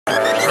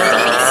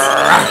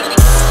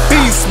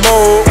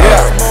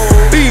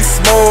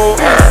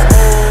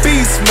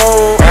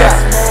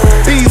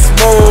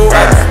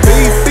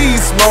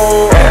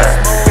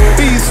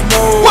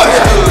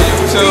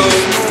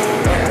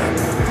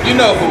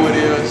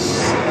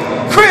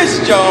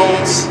Chris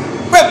Jones,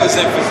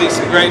 represent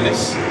Physiques of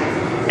Greatness.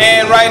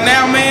 And right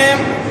now, man,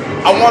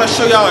 I want to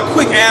show y'all a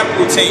quick ab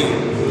routine.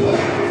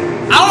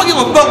 I don't give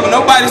a fuck what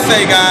nobody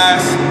say,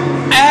 guys.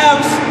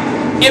 Abs,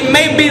 it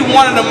may be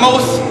one of the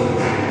most,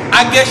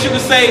 I guess you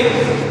could say,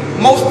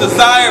 most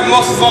desired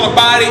muscles on the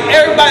body.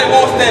 Everybody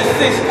wants that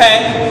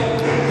six-pack.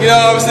 You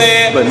know what I'm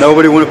saying? But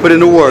nobody want to put in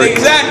the work.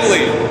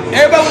 Exactly.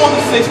 Everybody wants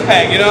a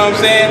six-pack, you know what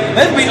I'm saying?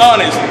 Let's be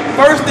honest.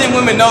 First thing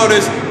women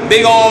notice,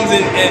 big arms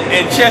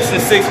and chest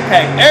and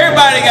six-pack.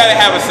 Everybody got to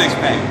have a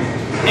six-pack.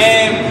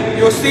 And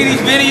you'll see these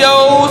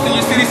videos and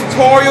you see these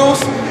tutorials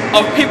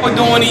of people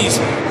doing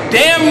these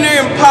damn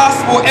near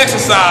impossible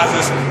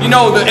exercises. You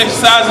know, the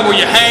exercises where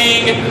you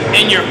hang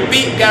and your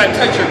feet got to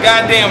touch your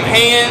goddamn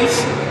hands.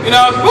 You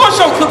know, we're going to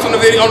show clips on the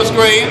video on the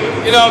screen,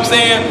 you know what I'm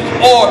saying?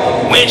 Or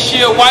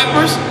windshield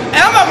wipers. And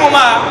I'm not gonna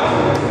lie,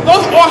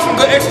 those are some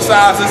good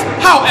exercises.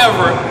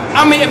 However,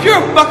 I mean, if you're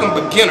a fucking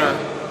beginner,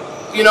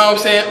 you know what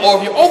I'm saying, or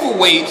if you're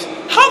overweight,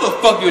 how the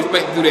fuck you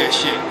expect to do that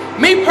shit?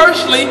 Me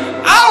personally,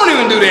 I don't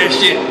even do that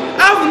shit.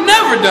 I've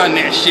never done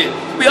that shit.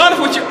 To be honest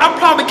with you, I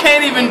probably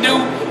can't even do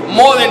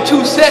more than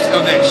 2 sets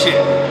of that shit.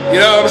 You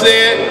know what I'm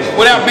saying?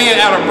 Without being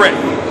out of breath.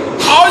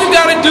 All you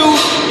gotta do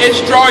is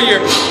draw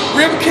your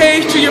rib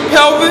cage to your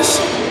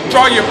pelvis,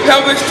 draw your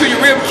pelvis to your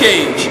rib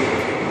cage.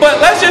 But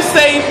let's just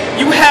say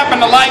you happen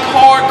to like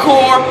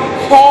hardcore,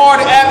 hard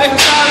ab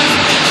exercises.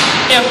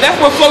 If that's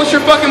what floats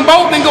your fucking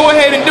boat, then go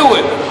ahead and do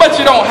it. But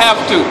you don't have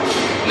to.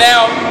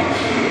 Now,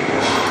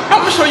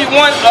 I'm gonna show you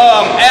one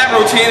ab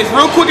routine. It's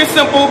real quick and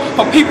simple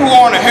for people who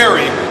are in a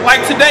hurry.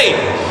 Like today,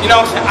 you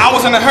know, I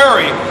was in a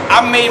hurry.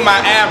 I made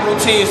my ab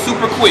routine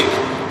super quick.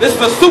 This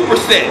is a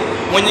superset.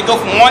 When you go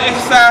from one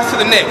exercise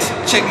to the next,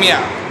 check me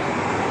out.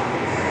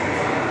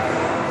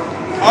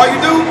 All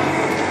you do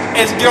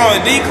is get on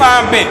a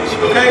decline bench,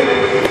 okay?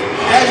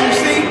 As you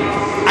see,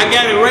 I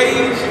got it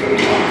raised.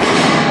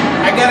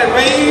 I got it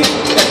raised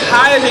as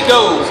high as it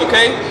goes,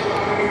 okay?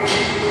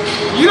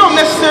 You don't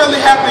necessarily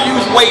have to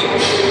use weight,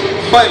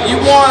 but you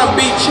want to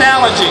be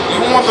challenging.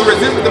 You want the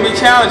resistance to be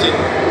challenging.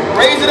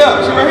 Raise it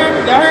up. See right here?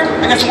 Down here?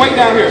 I got some weight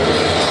down here.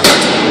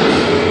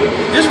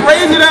 Just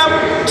raise it up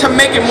to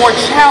make it more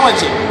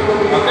challenging,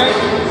 okay?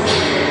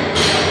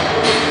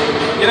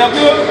 Get up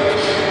good.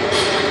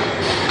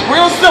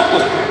 Real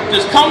simple.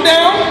 Just come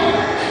down,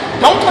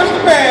 don't touch the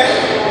pad,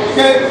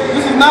 okay?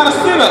 This is not a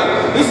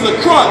sit-up, this is a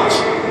crunch.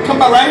 Come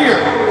about right here,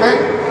 okay?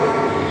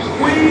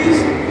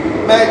 Squeeze,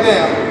 back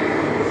down.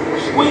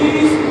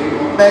 Squeeze,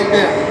 back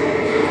down.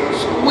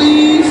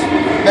 Squeeze,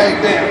 back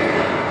down.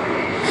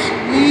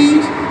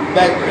 Squeeze,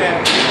 back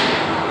down.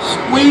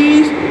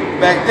 Squeeze,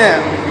 back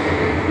down.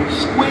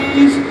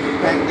 Squeeze,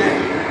 back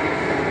down.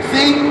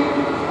 See,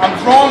 I'm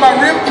drawing my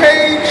rib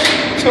cage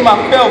to my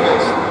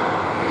pelvis,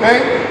 okay?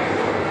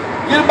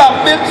 Get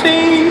about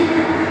 15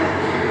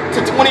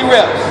 to 20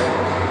 reps,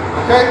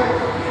 okay?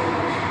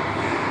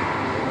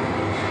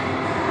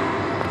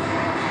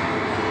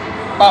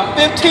 About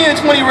 15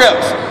 to 20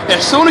 reps.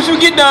 As soon as you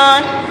get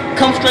done,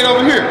 come straight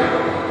over here.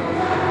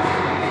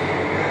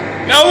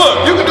 Now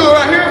look, you can do it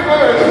right here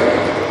first.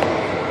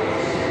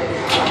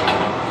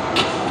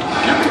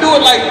 You can do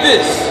it like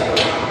this,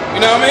 you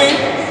know what I mean?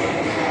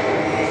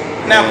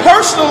 Now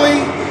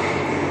personally,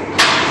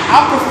 I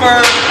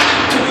prefer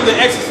to do the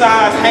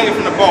exercise hanging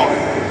from the bar.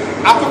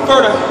 I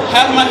prefer to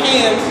have my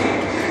hands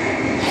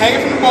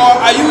hanging from the bar.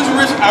 I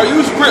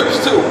use grips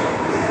too.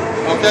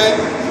 Okay?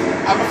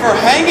 I prefer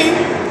hanging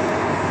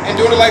and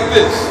doing it like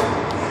this.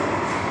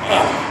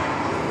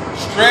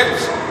 Stretch,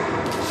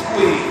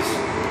 squeeze.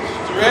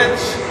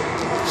 Stretch,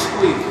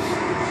 squeeze.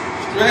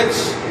 Stretch,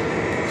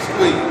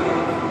 squeeze.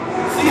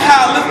 See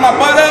how I lift my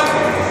butt up?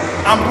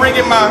 I'm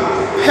bringing my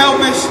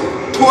pelvis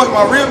towards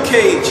my rib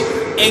cage,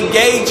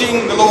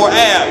 engaging the lower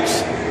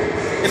abs.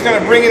 It's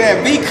gonna bring in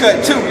that V cut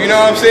too, you know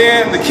what I'm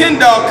saying? The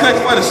Ken doll cut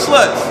for the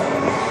sluts.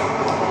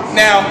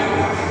 Now,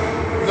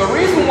 the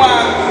reason why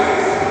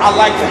I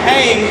like to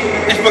hang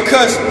is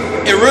because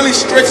it really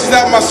stretches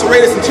out my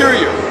serratus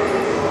anterior.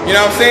 You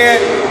know what I'm saying?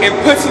 It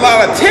puts a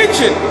lot of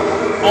tension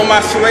on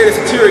my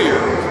serratus anterior.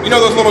 You know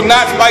those little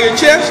knots by your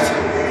chest?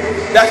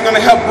 That's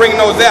gonna help bring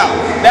those out.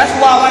 That's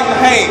why I like to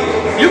hang.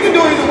 You can do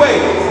it either way.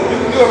 You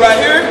can do it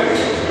right here,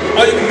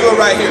 or you can do it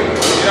right here.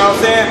 You know what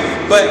I'm saying?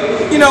 But,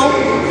 you know,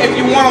 if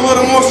you want a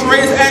little more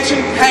serratus action,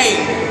 hang.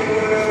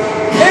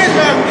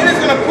 It is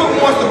going to put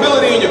more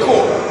stability in your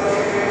core.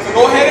 So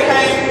go ahead and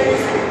hang.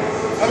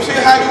 Let me show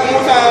you how to do it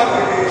one more time.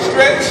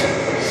 Stretch,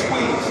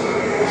 squeeze.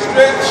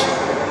 Stretch,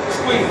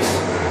 squeeze.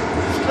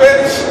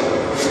 Stretch,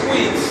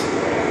 squeeze.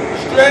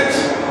 Stretch,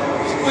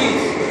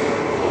 squeeze.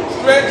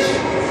 Stretch,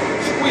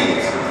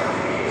 squeeze.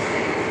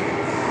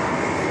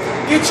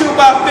 Get you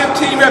about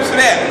 15 reps of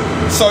that.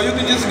 So you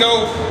can just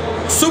go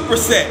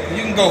superset.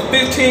 You can go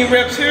 15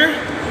 reps here,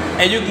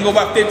 and you can go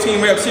about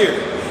 15 reps here.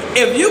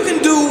 If you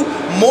can do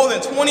more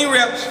than 20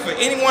 reps for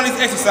any one of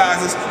these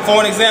exercises, for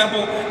an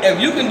example,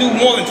 if you can do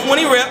more than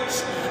 20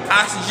 reps,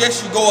 I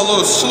suggest you go a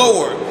little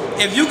slower.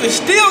 If you can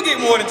still get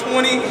more than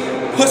 20,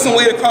 put some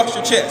weight across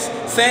your chest.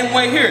 Same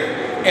way here.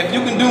 If you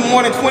can do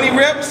more than 20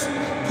 reps,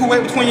 put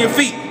weight between your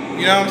feet.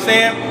 You know what I'm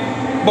saying?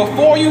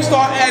 Before you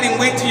start adding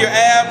weight to your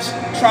abs,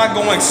 try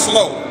going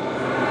slow.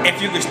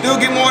 If you can still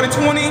get more than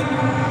 20,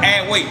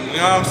 add weight.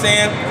 You know what I'm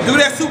saying? Do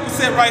that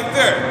superset right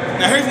there.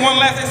 Now here's one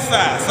last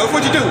exercise. So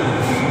what you do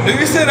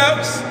your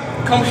sit-ups,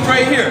 come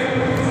straight here.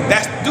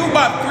 Do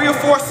about 3 or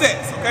 4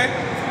 sets, okay?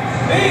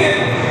 Then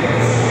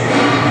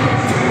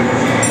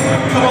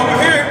come over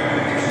here.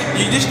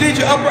 You just did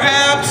your upper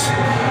abs.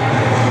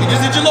 You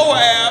just did your lower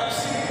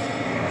abs.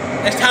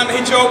 It's time to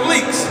hit your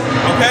obliques,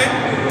 okay?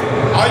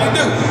 All you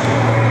do,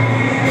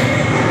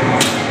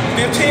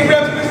 15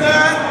 reps per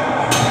side,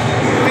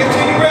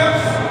 15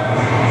 reps.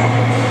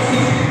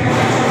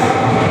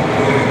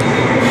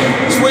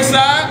 Switch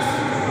sides.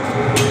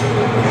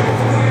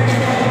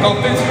 Go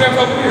 15 reps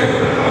over here.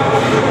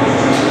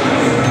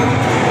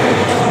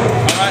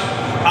 Alright?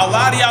 A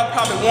lot of y'all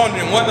probably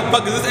wondering, what the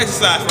fuck is this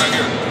exercise right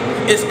here?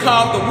 It's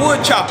called the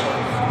wood chopper.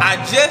 I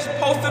just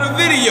posted a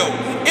video.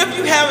 If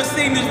you haven't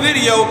seen this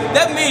video,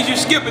 that means you're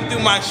skipping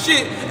through my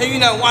shit and you're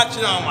not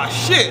watching all my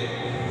shit.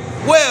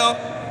 Well,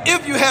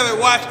 if you haven't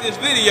watched this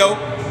video,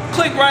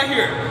 click right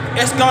here.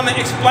 It's gonna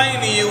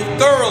explain to you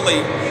thoroughly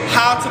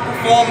how to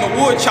perform the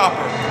wood chopper.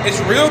 It's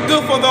real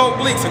good for the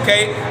obliques,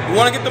 okay? You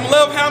wanna get them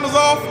love handles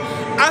off?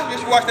 I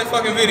just watched that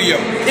fucking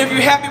video. If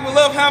you're happy with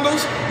love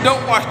handles,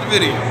 don't watch the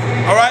video,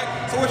 all right?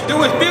 So what you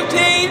do is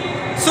 15,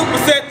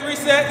 superset 3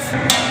 sets,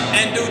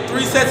 and do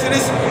 3 sets of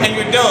this, and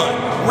you're done.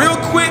 Real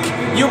quick,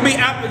 you'll be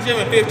out the gym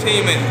in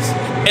 15 minutes,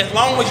 as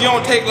long as you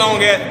don't take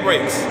long ass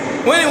breaks.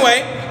 Well,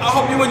 anyway, I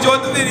hope you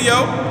enjoyed the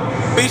video.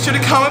 Be sure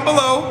to comment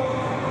below.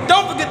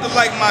 Don't forget to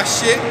like my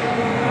shit,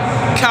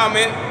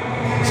 comment,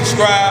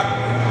 subscribe.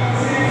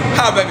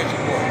 How back at your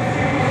boy?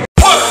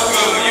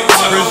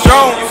 Chris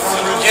Jones.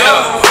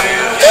 Yeah.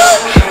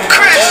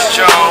 Chris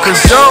Jones.